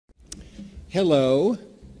Hello.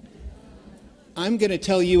 I'm going to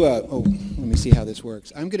tell you let me see how this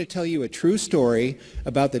works. I'm going to tell you a true story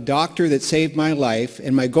about the doctor that saved my life,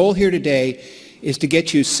 and my goal here today is to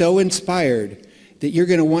get you so inspired that you're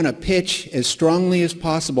going to want to pitch as strongly as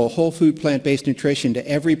possible whole food plant-based nutrition to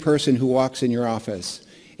every person who walks in your office.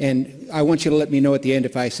 And I want you to let me know at the end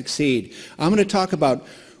if I succeed. I'm going to talk about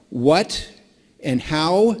what and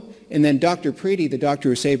how, and then Dr. Peety, the doctor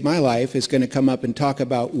who saved my life, is going to come up and talk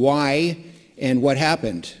about why and what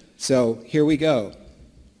happened. So here we go.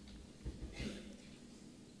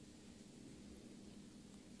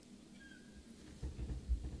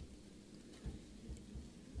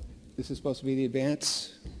 This is supposed to be the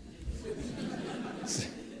advance.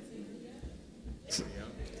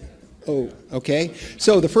 Oh, okay.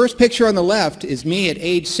 So the first picture on the left is me at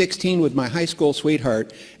age 16 with my high school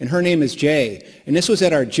sweetheart, and her name is Jay. And this was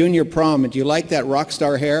at our junior prom, and do you like that rock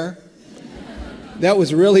star hair? That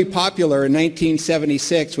was really popular in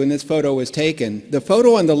 1976 when this photo was taken. The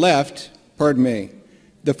photo on the left, pardon me,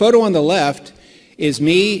 the photo on the left is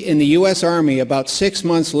me in the U.S. Army about 6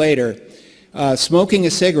 months later, smoking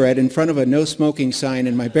a cigarette in front of a no smoking sign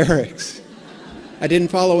in my barracks. I didn't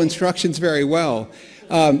follow instructions very well.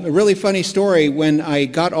 A really funny story, when I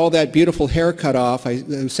got all that beautiful hair cut off, I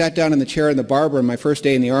sat down in the chair in the barber on my first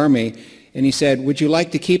day in the Army, and he said, "Would you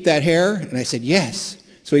like to keep that hair?" And I said, "Yes."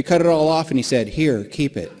 So he cut it all off and he said, "Here,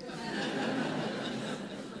 keep it."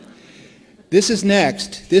 This is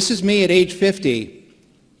next. This is me at age 50.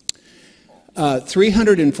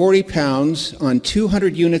 340 pounds on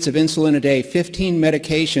 200 units of insulin a day, 15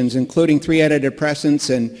 medications, including 3 antidepressants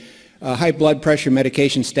and high blood pressure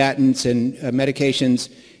medication, statins, and medications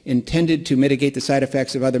intended to mitigate the side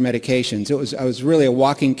effects of other medications. I was really a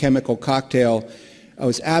walking chemical cocktail. I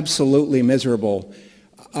was absolutely miserable.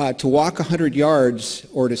 To walk 100 yards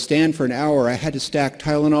or to stand for an hour, I had to stack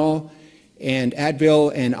Tylenol and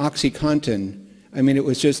Advil and OxyContin. I mean, it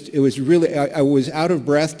was really, I was out of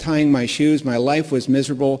breath tying my shoes. My life was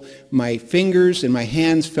miserable. My fingers and my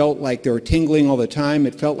hands felt like they were tingling all the time.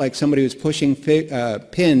 It felt like somebody was pushing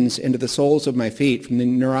pins into the soles of my feet from the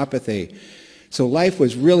neuropathy. So life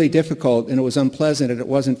was really difficult, and it was unpleasant, and it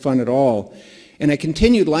wasn't fun at all. And I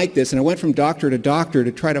continued like this, and I went from doctor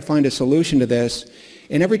to try to find a solution to this.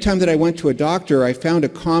 And every time that I went to a doctor, I found a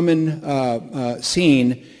common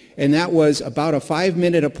scene, and that was about a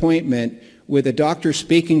 5-minute appointment with a doctor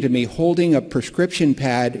speaking to me, holding a prescription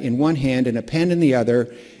pad in one hand and a pen in the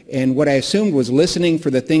other, and what I assumed was listening for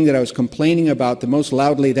the thing that I was complaining about the most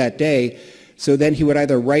loudly that day. So then he would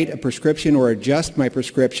either write a prescription or adjust my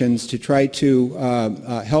prescriptions to try to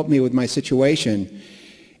help me with my situation.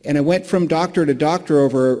 And I went from doctor to doctor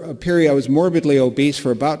over a period. I was morbidly obese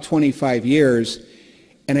for about 25 years.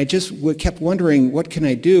 And I just kept wondering, what can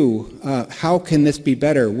I do? How can this be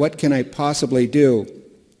better? What can I possibly do?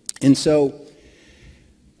 And so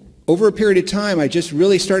over a period of time, I just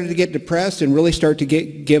really started to get depressed and really start to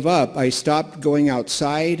give up. I stopped going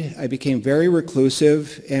outside. I became very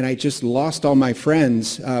reclusive, and I just lost all my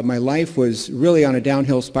friends. My life was really on a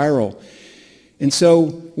downhill spiral. And so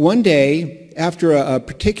one day, after a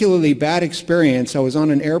particularly bad experience, I was on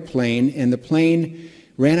an airplane, and the plane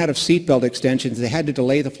ran out of seatbelt extensions. They had to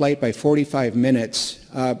delay the flight by 45 minutes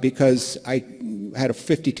because I had a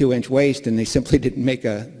 52-inch waist, and they simply didn't make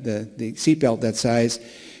the seatbelt that size.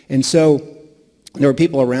 And so there were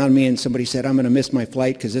people around me, and somebody said, "I'm going to miss my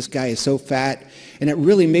flight because this guy is so fat." And it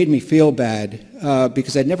really made me feel bad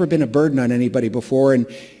because I'd never been a burden on anybody before. And,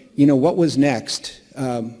 you know, what was next?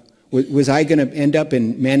 Was I going to end up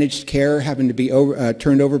in managed care, having to be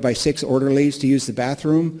turned over by 6 orderlies to use the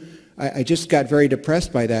bathroom? I just got very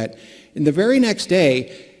depressed by that. And the very next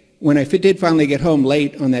day, when I did finally get home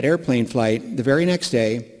late on that airplane flight, the very next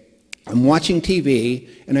day, I'm watching TV,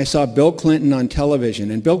 and I saw Bill Clinton on television.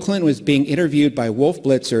 And Bill Clinton was being interviewed by Wolf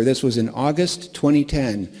Blitzer. This was in August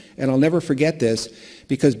 2010. And I'll never forget this,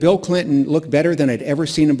 because Bill Clinton looked better than I'd ever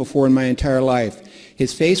seen him before in my entire life.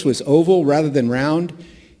 His face was oval rather than round.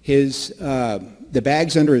 The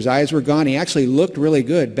bags under his eyes were gone. He actually looked really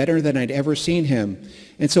good, better than I'd ever seen him.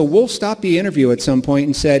 And so Wolf stopped the interview at some point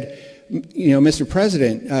and said, "You know, Mr.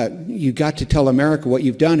 President, you got to tell America what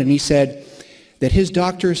you've done." And he said that his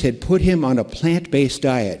doctors had put him on a plant-based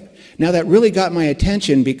diet. Now that really got my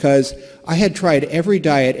attention because I had tried every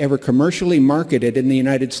diet ever commercially marketed in the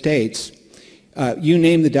United States. You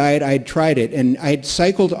name the diet, I had tried it. And I had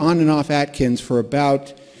cycled on and off Atkins for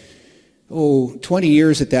about 20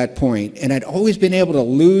 years at that point, and I'd always been able to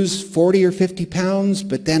lose 40 or 50 pounds,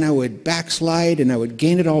 but then I would backslide and I would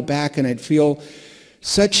gain it all back, and I'd feel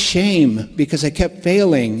such shame because I kept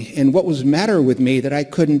failing, and what was the matter with me that I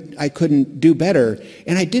couldn't do better.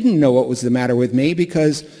 And I didn't know what was the matter with me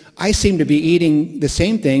because I seemed to be eating the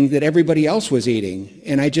same thing that everybody else was eating.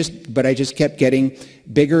 And I just kept getting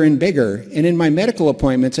bigger and bigger. And in my medical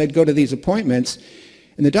appointments, I'd go to these appointments,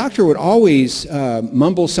 and the doctor would always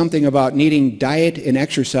mumble something about needing diet and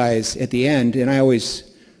exercise at the end, and I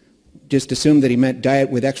always just assumed that he meant diet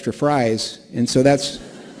with extra fries, and so that's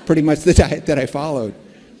pretty much the diet that I followed.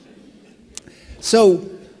 So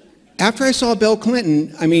after I saw Bill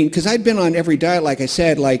Clinton, I mean, because I'd been on every diet, like I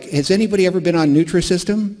said, like, has anybody ever been on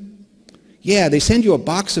Nutrisystem? Yeah, they send you a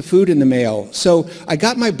box of food in the mail. So I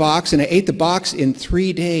got my box, and I ate the box in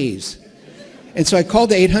 3 days. And so I called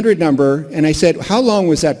the 800 number, and I said, how long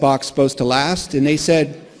was that box supposed to last? And they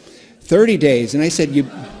said, 30 days. And I said,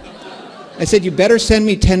 you better send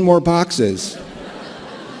me 10 more boxes.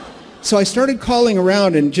 So I started calling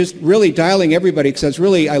around and just really dialing everybody because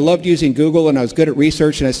I loved using Google and I was good at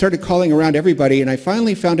research, and I started calling around everybody, and I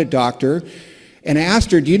finally found a doctor, and I asked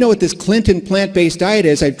her, do you know what this Clinton plant-based diet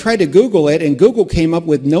is? I tried to Google it, and Google came up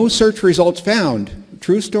with no search results found.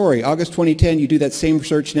 True story. August 2010, you do that same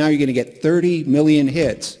search now, you're going to get 30 million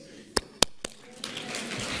hits.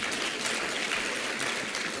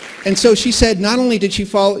 And so she said not only did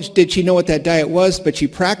she know what that diet was, but she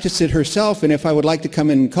practiced it herself, and if I would like to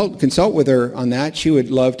come and consult with her on that, she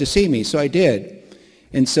would love to see me. So I did.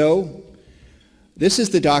 And so this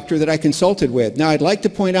is the doctor that I consulted with. Now I'd like to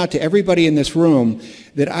point out to everybody in this room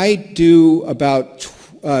that I do about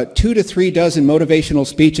 2 to 3 dozen motivational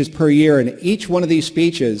speeches per year, and each one of these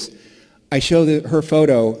speeches I show her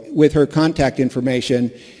photo with her contact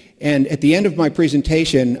information. And at the end of my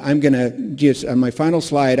presentation, I'm going to just, on my final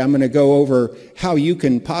slide, I'm going to go over how you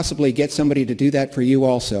can possibly get somebody to do that for you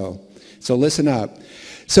also. So listen up.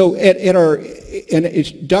 So Dr.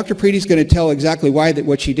 Peety's going to tell exactly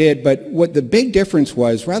what she did, but what the big difference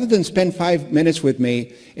was, rather than spend 5 minutes with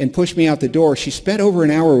me and push me out the door, she spent over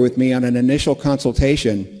an hour with me on an initial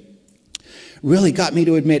consultation. Really got me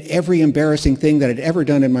to admit every embarrassing thing that I'd ever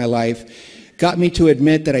done in my life. Got me to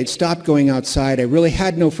admit that I'd stopped going outside. I really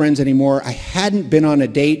had no friends anymore. I hadn't been on a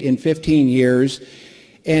date in 15 years.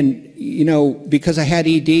 And, you know, because I had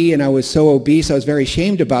ED and I was so obese, I was very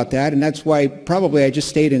ashamed about that. And that's why probably I just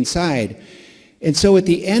stayed inside. And so at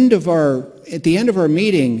the end of our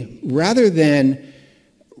meeting, rather than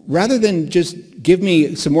just give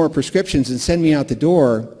me some more prescriptions and send me out the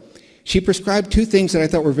door, she prescribed 2 things that I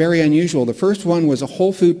thought were very unusual. The first one was a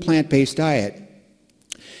whole food plant-based diet.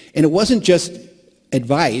 And it wasn't just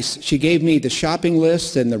advice. She gave me the shopping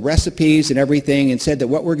lists and the recipes and everything, and said that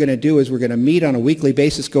what we're going to do is we're going to meet on a weekly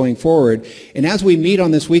basis going forward. And as we meet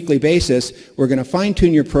on this weekly basis, we're going to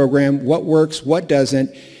fine-tune your program, what works, what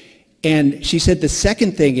doesn't. And she said the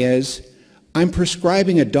second thing is, I'm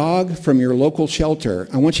prescribing a dog from your local shelter.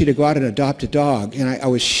 I want you to go out and adopt a dog. And I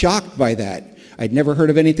was shocked by that. I'd never heard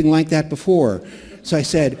of anything like that before. So I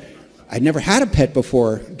said, I'd never had a pet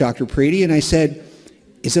before, Dr. Peety. And I said,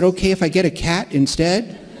 is it okay if I get a cat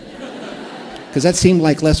instead? Because that seemed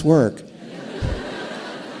like less work.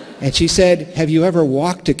 And she said, have you ever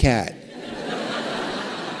walked a cat?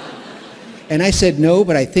 And I said, no,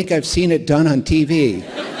 but I think I've seen it done on TV.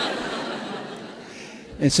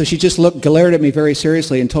 And so she just glared at me very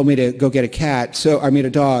seriously and told me to go get a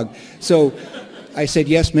dog. So I said,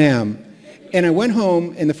 yes, ma'am. And I went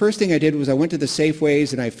home, and the first thing I did was I went to the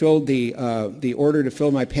Safeways, and I filled the order to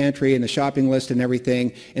fill my pantry and the shopping list and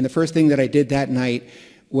everything. And the first thing that I did that night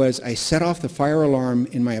was I set off the fire alarm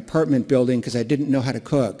in my apartment building because I didn't know how to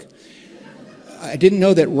cook. I didn't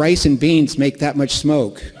know that rice and beans make that much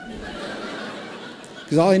smoke.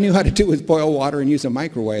 Because all I knew how to do was boil water and use a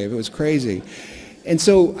microwave. It was crazy. And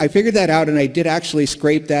so I figured that out, and I did actually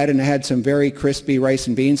scrape that, and I had some very crispy rice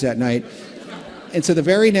and beans that night. And so the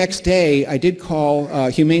very next day, I did call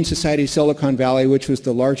Humane Society Silicon Valley, which was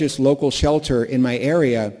the largest local shelter in my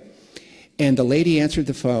area. And the lady answered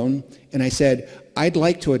the phone, and I said, I'd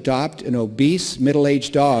like to adopt an obese,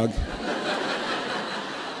 middle-aged dog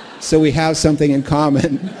so we have something in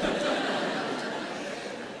common.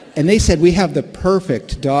 And they said, we have the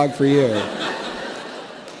perfect dog for you.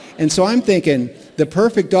 And so I'm thinking, the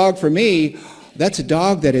perfect dog for me, that's a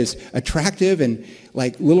dog that is attractive and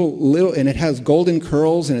like little, and it has golden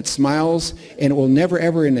curls and it smiles, and it will never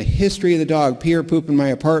ever in the history of the dog pee or poop in my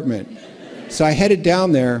apartment. So I headed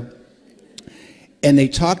down there, and they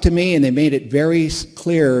talked to me, and they made it very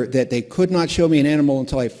clear that they could not show me an animal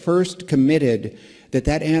until I first committed that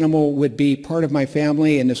that animal would be part of my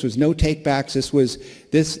family, and this was no take-backs.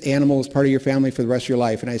 This animal is part of your family for the rest of your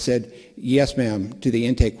life. And I said, yes, ma'am, to the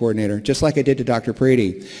intake coordinator, just like I did to Dr.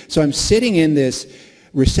 Peety. So I'm sitting in this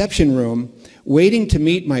reception room, waiting to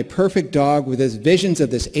meet my perfect dog with his visions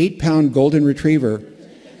of this 8-pound golden retriever,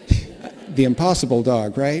 the impossible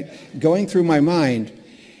dog, right? Going through my mind.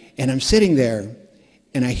 And I'm sitting there,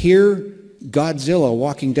 and I hear Godzilla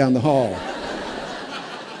walking down the hall.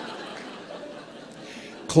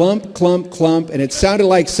 Clump, clump, clump, and it sounded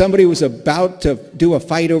like somebody was about to do a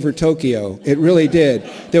fight over Tokyo. It really did.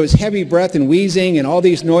 There was heavy breath and wheezing and all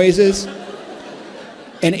these noises.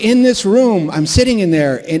 And in this room, I'm sitting in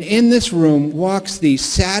there, and in this room walks the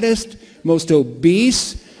saddest, most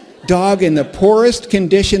obese dog in the poorest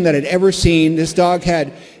condition that I'd ever seen. This dog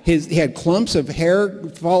had he had clumps of hair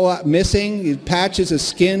fall out, missing, patches of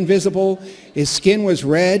skin visible. His skin was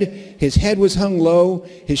red. His head was hung low.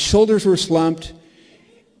 His shoulders were slumped.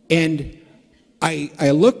 And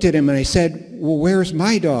I looked at him and I said, well, where's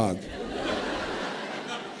my dog?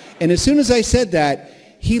 And as soon as I said that,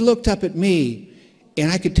 he looked up at me,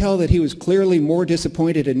 and I could tell that he was clearly more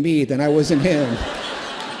disappointed in me than I was in him.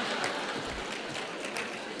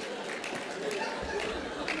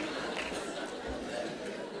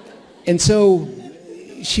 And so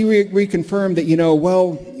she reconfirmed that,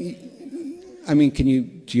 well, I mean,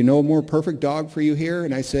 do you know a more perfect dog for you here?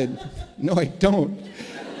 And I said, no, I don't.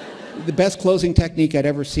 The best closing technique I'd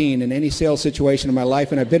ever seen in any sales situation in my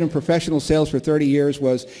life, and I've been in professional sales for 30 years,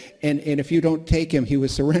 was, and if you don't take him, he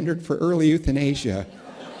was surrendered for early euthanasia.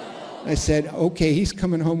 I said, okay, he's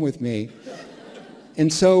coming home with me.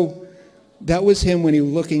 And so that was him when he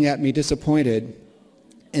was looking at me disappointed.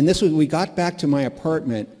 And we got back to my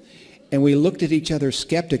apartment, and we looked at each other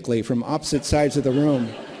skeptically from opposite sides of the room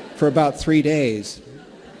for about 3 days.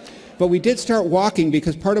 But we did start walking,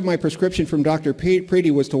 because part of my prescription from Dr. Peety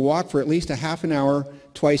was to walk for at least a half an hour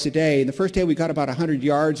twice a day. And the first day we got about 100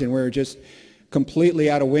 yards, and we were just completely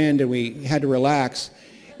out of wind, and we had to relax.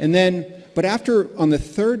 But on the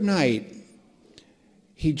third night,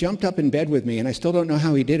 he jumped up in bed with me, and I still don't know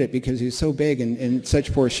how he did it because he's so big and in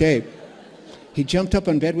such poor shape. He jumped up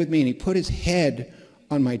on bed with me, and he put his head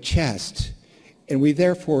on my chest. And we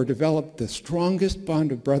therefore developed the strongest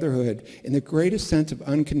bond of brotherhood and the greatest sense of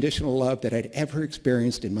unconditional love that I'd ever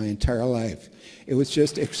experienced in my entire life. It was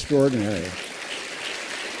just extraordinary.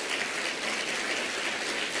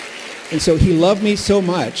 And so he loved me so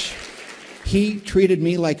much, he treated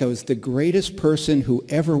me like I was the greatest person who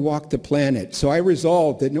ever walked the planet. So I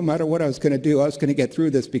resolved that no matter what I was going to do, I was going to get through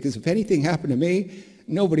this, because if anything happened to me,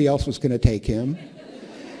 nobody else was going to take him.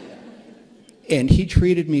 And he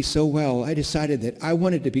treated me so well, I decided that I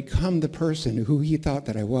wanted to become the person who he thought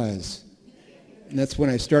that I was. And that's when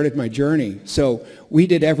I started my journey. So we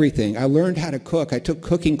did everything. I learned how to cook. I took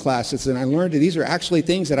cooking classes, and I learned that these are actually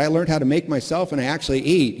things that I learned how to make myself, and I actually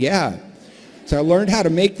eat. Yeah. So I learned how to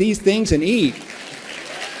make these things and eat.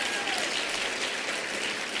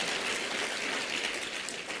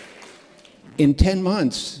 In 10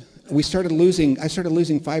 months, I started losing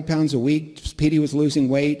 5 pounds a week. Peety was losing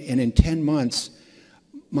weight, and in 10 months,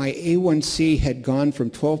 my A1C had gone from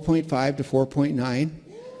 12.5 to 4.9.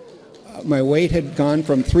 My weight had gone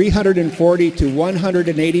from 340 to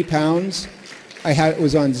 180 pounds. I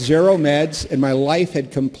was on 0 meds, and my life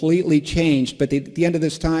had completely changed. But at the end of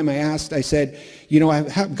this time, I said,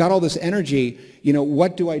 I've got all this energy.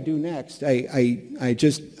 What do I do next? I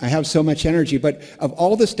have so much energy. But of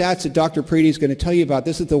all the stats that Dr. Peety is going to tell you about,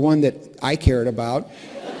 this is the one that I cared about.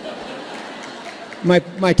 My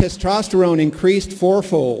testosterone increased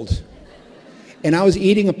 4-fold. And I was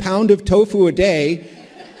eating a pound of tofu a day,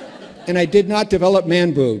 and I did not develop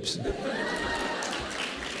man boobs.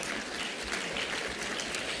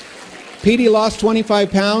 Peety lost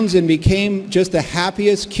 25 pounds and became just the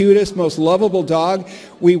happiest, cutest, most lovable dog.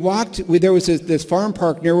 There was this farm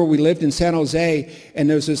park near where we lived in San Jose, and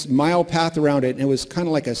there was this mile path around it, and it was kind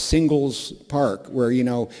of like a singles park where,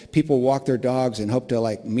 people walk their dogs and hope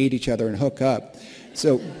to meet each other and hook up.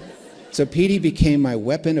 So Peety became my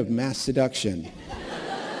weapon of mass seduction.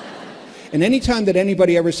 And anytime that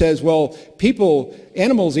anybody ever says, well,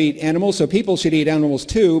 animals eat animals, so people should eat animals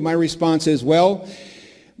too, my response is, well,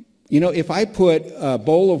 if I put a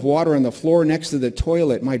bowl of water on the floor next to the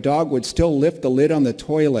toilet, my dog would still lift the lid on the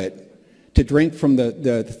toilet to drink from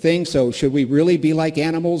the thing. So should we really be like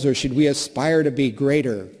animals, or should we aspire to be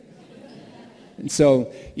greater? And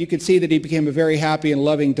so you could see that he became a very happy and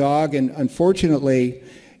loving dog. And unfortunately,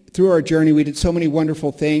 through our journey, we did so many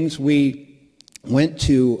wonderful things. We went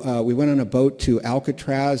on a boat to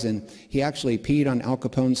Alcatraz, and he actually peed on Al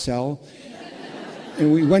Capone's cell.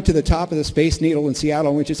 And we went to the top of the Space Needle in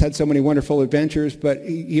Seattle, and we just had so many wonderful adventures, but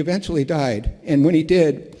he eventually died. And when he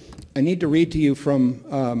did, I need to read to you from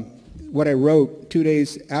what I wrote 2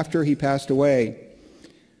 days after he passed away.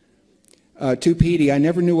 To Peety, I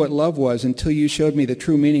never knew what love was until you showed me the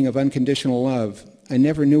true meaning of unconditional love. I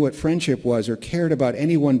never knew what friendship was or cared about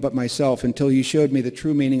anyone but myself until you showed me the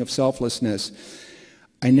true meaning of selflessness.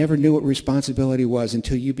 I never knew what responsibility was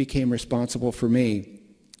until you became responsible for me.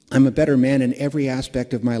 I'm a better man in every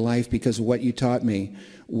aspect of my life because of what you taught me.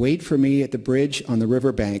 Wait for me at the bridge on the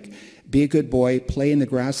riverbank. Be a good boy, play in the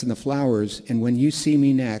grass and the flowers, and when you see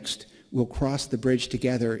me next, we'll cross the bridge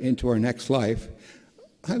together into our next life.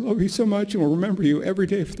 I love you so much and will remember you every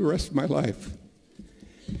day for the rest of my life.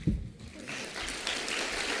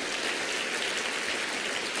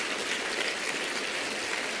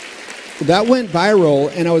 That went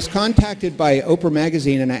viral, and I was contacted by Oprah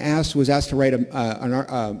Magazine, and was asked to write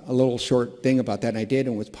a little short thing about that, and I did,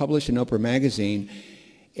 and was published in Oprah Magazine,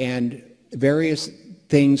 and various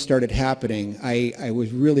things started happening. I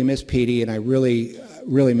was really missed Peety, and I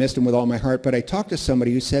really missed him with all my heart, but I talked to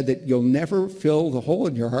somebody who said that you'll never fill the hole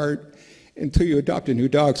in your heart until you adopt a new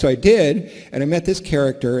dog. So I did, and I met this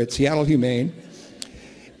character at Seattle Humane.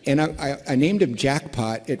 And I named him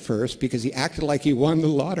Jackpot at first because he acted like he won the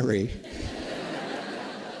lottery.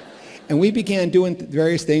 And we began doing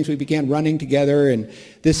various things. We began running together, and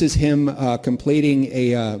this is him completing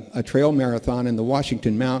a trail marathon in the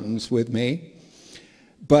Washington Mountains with me.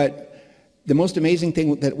 But the most amazing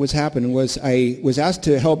thing that was happening was I was asked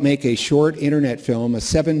to help make a short internet film, a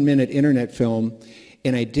 7-minute internet film,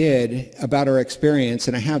 and I did, about our experience,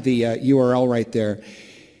 and I have the URL right there.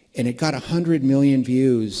 And it got 100 million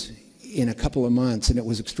views in a couple of months, and it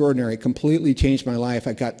was extraordinary. It completely changed my life.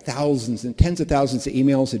 I got thousands and tens of thousands of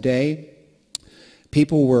emails a day.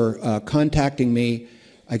 People were contacting me.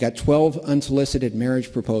 I got 12 unsolicited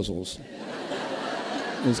marriage proposals.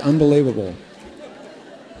 It was unbelievable.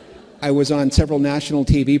 I was on several national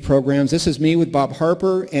TV programs. This is me with Bob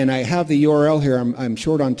Harper, and I have the URL here. I'm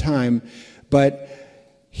short on time, but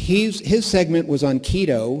his segment was on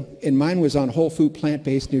keto, and mine was on whole food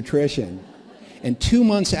plant-based nutrition. And 2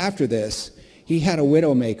 months after this, he had a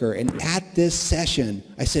widowmaker, and at this session,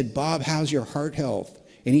 I said, Bob, how's your heart health?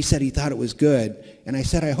 And he said he thought it was good. And I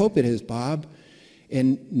said, I hope it is, Bob.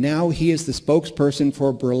 And now he is the spokesperson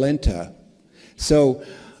for Berlinta. So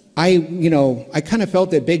I kind of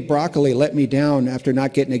felt that Big Broccoli let me down after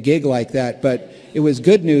not getting a gig like that, but it was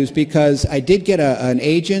good news because I did get an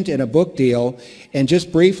agent and a book deal. And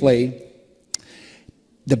just briefly,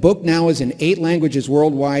 the book now is in 8 languages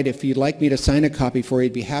worldwide. If you'd like me to sign a copy for you,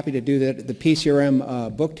 I'd be happy to do that at the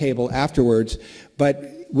PCRM book table afterwards.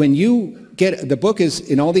 But when you get, the book is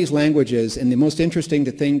in all these languages, and the most interesting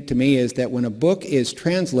thing to me is that when a book is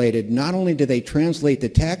translated, not only do they translate the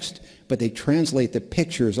text, but they translate the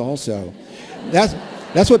pictures also.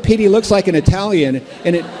 That's what Peety looks like in Italian.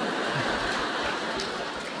 And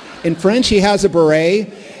in French, he has a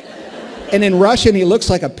beret. And in Russian, he looks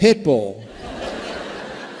like a pit bull.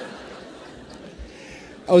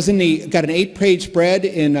 I was got an 8-page spread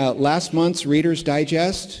in last month's Reader's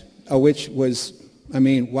Digest, which was, I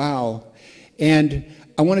mean, wow. And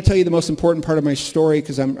I want to tell you the most important part of my story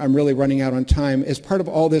because I'm really running out on time. As part of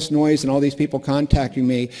all this noise and all these people contacting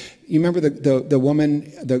me, you remember the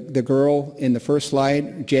woman, the girl in the first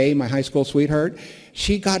slide, Jay, my high school sweetheart?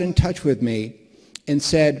 She got in touch with me and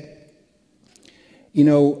said, you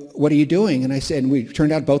know, what are you doing? And I said, and we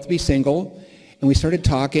turned out both to be single, and we started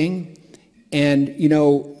talking, and, you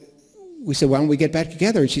know, we said, why don't we get back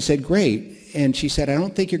together? And she said, great. And she said, I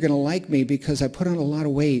don't think you're going to like me because I put on a lot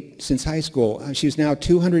of weight since high school. She was now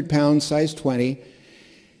 200 pounds, size 20.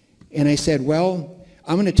 And I said, well,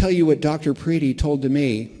 I'm going to tell you what Dr. Peety told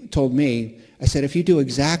me. I said, if you do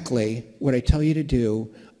exactly what I tell you to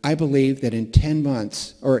do, I believe that in 10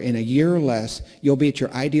 months or in a year or less, you'll be at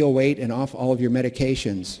your ideal weight and off all of your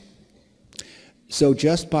medications. So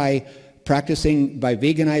just by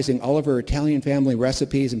veganizing all of her Italian family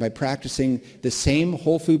recipes and by practicing the same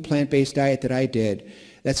whole food plant-based diet that I did,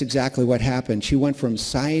 that's exactly what happened. She went from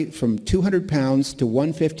 200 pounds to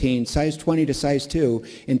 115, size 20 to size 2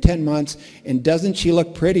 in 10 months, and doesn't she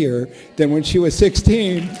look prettier than when she was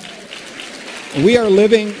 16? We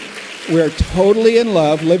are totally in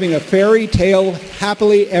love, living a fairy tale,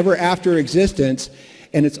 happily ever after existence,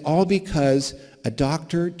 and it's all because a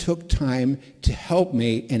doctor took time to help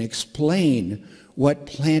me and explain what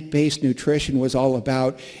plant-based nutrition was all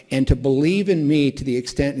about and to believe in me to the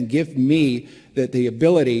extent and give me the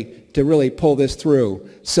ability to really pull this through.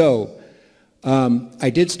 So I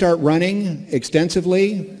did start running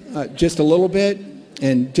extensively, just a little bit,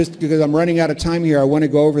 and just because I'm running out of time here, I want to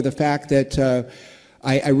go over the fact that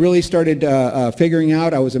I really started figuring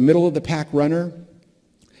out I was a middle-of-the-pack runner.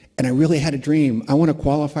 And I really had a dream. I want to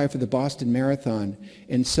qualify for the Boston Marathon.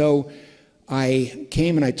 And so I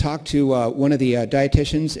came and I talked to one of the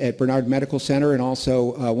dietitians at Bernard Medical Center and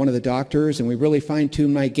also one of the doctors, and we really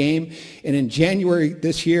fine-tuned my game. And in January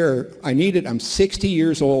this year, I'm 60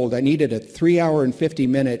 years old. I needed a 3 hour and 50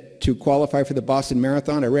 minute to qualify for the Boston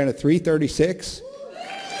Marathon. I ran a 3:36.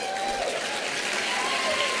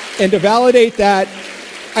 And to validate that,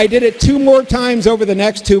 I did it 2 more times over the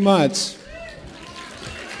next 2 months.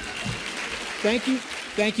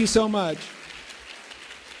 Thank you so much.